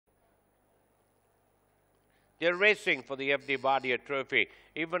They're racing for the FD Wadia trophy,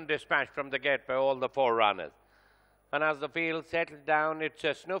 even dispatched from the gate by all the 4 runners. And as the field settles down, it's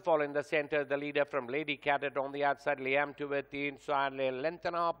a Snowfall in the center. The leader from Lady Cadet on the outside. Liam toward the inside. Length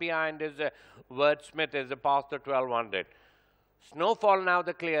and a half behind is Wordsmith is past the 1200. Snowfall now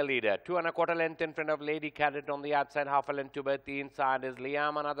the clear leader. 2 1/4 length in front of Lady Cadet on the outside. Half a length toward the inside is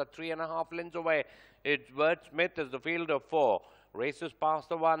Liam. Another 3 1/2 lengths away. It's Wordsmith as the field of 4. Races past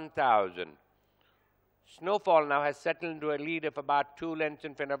the 1000. Snowfall now has settled into a lead of about 2 lengths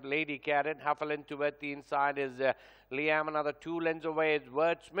in front of Lady Cadet. Half a length toward the inside is Liam. Another 2 lengths away is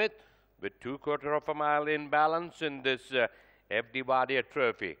Wordsmith with 2/4 of a mile in balance in this FD Wadia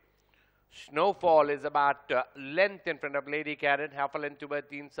trophy. Snowfall is about length in front of Lady Cadet. Half a length toward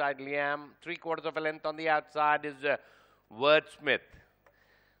the inside Liam. 3/4 of a length on the outside is Wordsmith.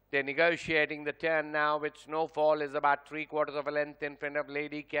 They're negotiating the turn now, with Snowfall is about 3/4 of a length in front of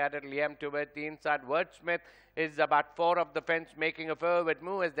Lady Cadet. Liam toward the inside. Wordsmith is about 4 of the fence, making a forward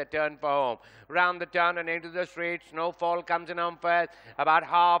move as they turn for home. Round the turn and into the straight, Snowfall comes in on first. About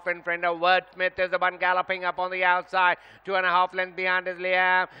half in front of Wordsmith is the one galloping up on the outside. 2 1/2 lengths behind is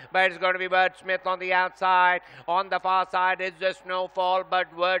Liam, but it's going to be Wordsmith on the outside. On the far side is the Snowfall,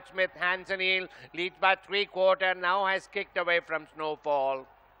 but Wordsmith, hands and heels, leads by 3/4, now has kicked away from Snowfall.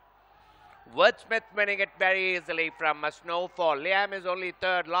 Wordsmith winning it very easily from a Snowfall. Liam is only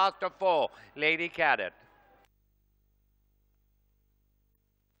third, last of 4, Lady Cadet.